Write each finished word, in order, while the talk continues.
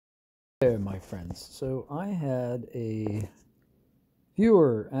Hey, my friends. So I had a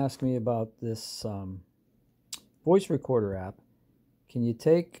viewer ask me about this voice recorder app. Can you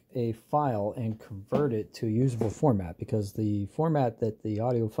take a file and convert it to a usable format? Because the format that the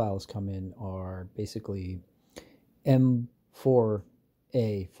audio files come in are basically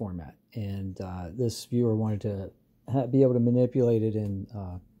m4a format. And this viewer wanted to be able to manipulate it in,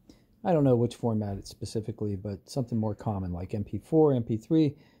 I don't know which format it's specifically, but something more common like MP4,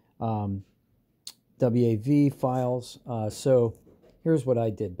 MP3, WAV files. So here's what I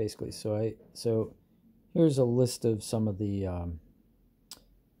did basically. So here's a list of some of the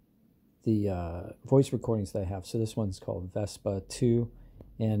voice recordings that I have. So this one's called Vespa 2,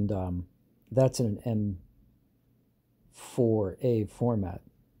 and that's in an m4a format.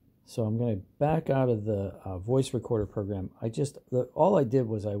 So I'm going to back out of the voice recorder program. All I did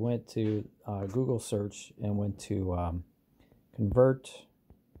was I went to Google search and went to convert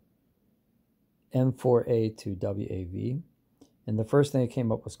m4a to WAV, and the first thing that came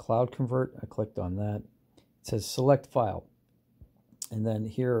up was cloud convert. I clicked on that. It says select file, and then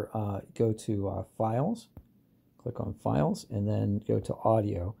here go to files, click on files, and then go to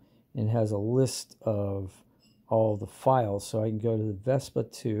audio, and it has a list of all the files. So I can go to the Vespa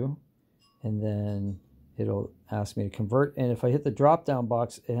 2, and then it'll ask me to convert, and if I hit the drop down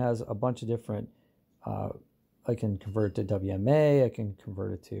box, it has a bunch of different I can convert it to WMA, I can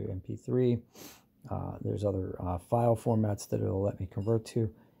convert it to MP3. There's other file formats that it'll let me convert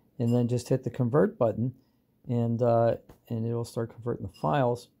to, and then just hit the convert button, and it'll start converting the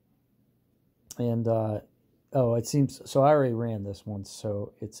files. And oh, it seems so. I already ran this once,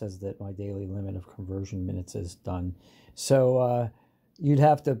 so it says that my daily limit of conversion minutes is done. So you'd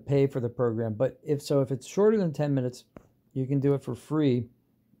have to pay for the program, but if it's shorter than 10 minutes, you can do it for free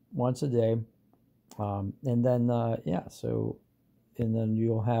once a day. And then and then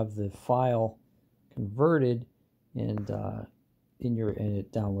you'll have the file converted, and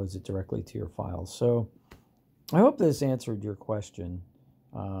it downloads it directly to your files. So I hope this answered your question.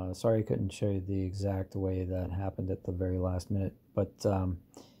 Sorry I couldn't show you the exact way that happened at the very last minute, but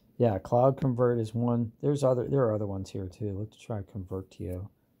yeah, cloud convert is one. There are other ones here too. Let's try convert to you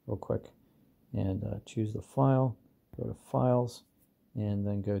real quick, and choose the file, go to files, and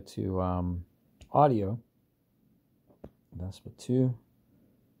then go to audio, Vespa 2,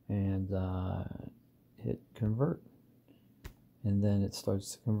 and hit convert, and then it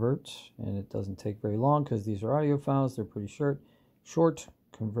starts to convert, and it doesn't take very long because these are audio files. They're pretty short.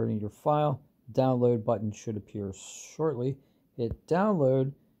 Converting your file. Download button should appear shortly. Hit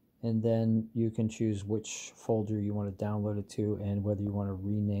download, and then you can choose which folder you want to download it to, and whether you want to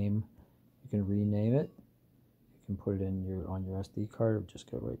rename. You can rename it. You can put it in on your SD card, or just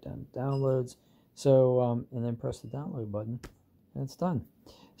go right down to downloads. So and then press the download button, and it's done.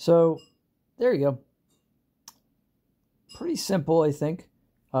 So there you go. Pretty simple, I think,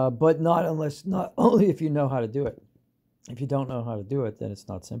 but not only if you know how to do it. If you don't know how to do it, then it's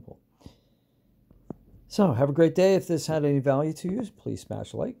not simple. So have a great day. If this had any value to you, please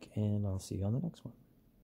smash a like, and I'll see you on the next one.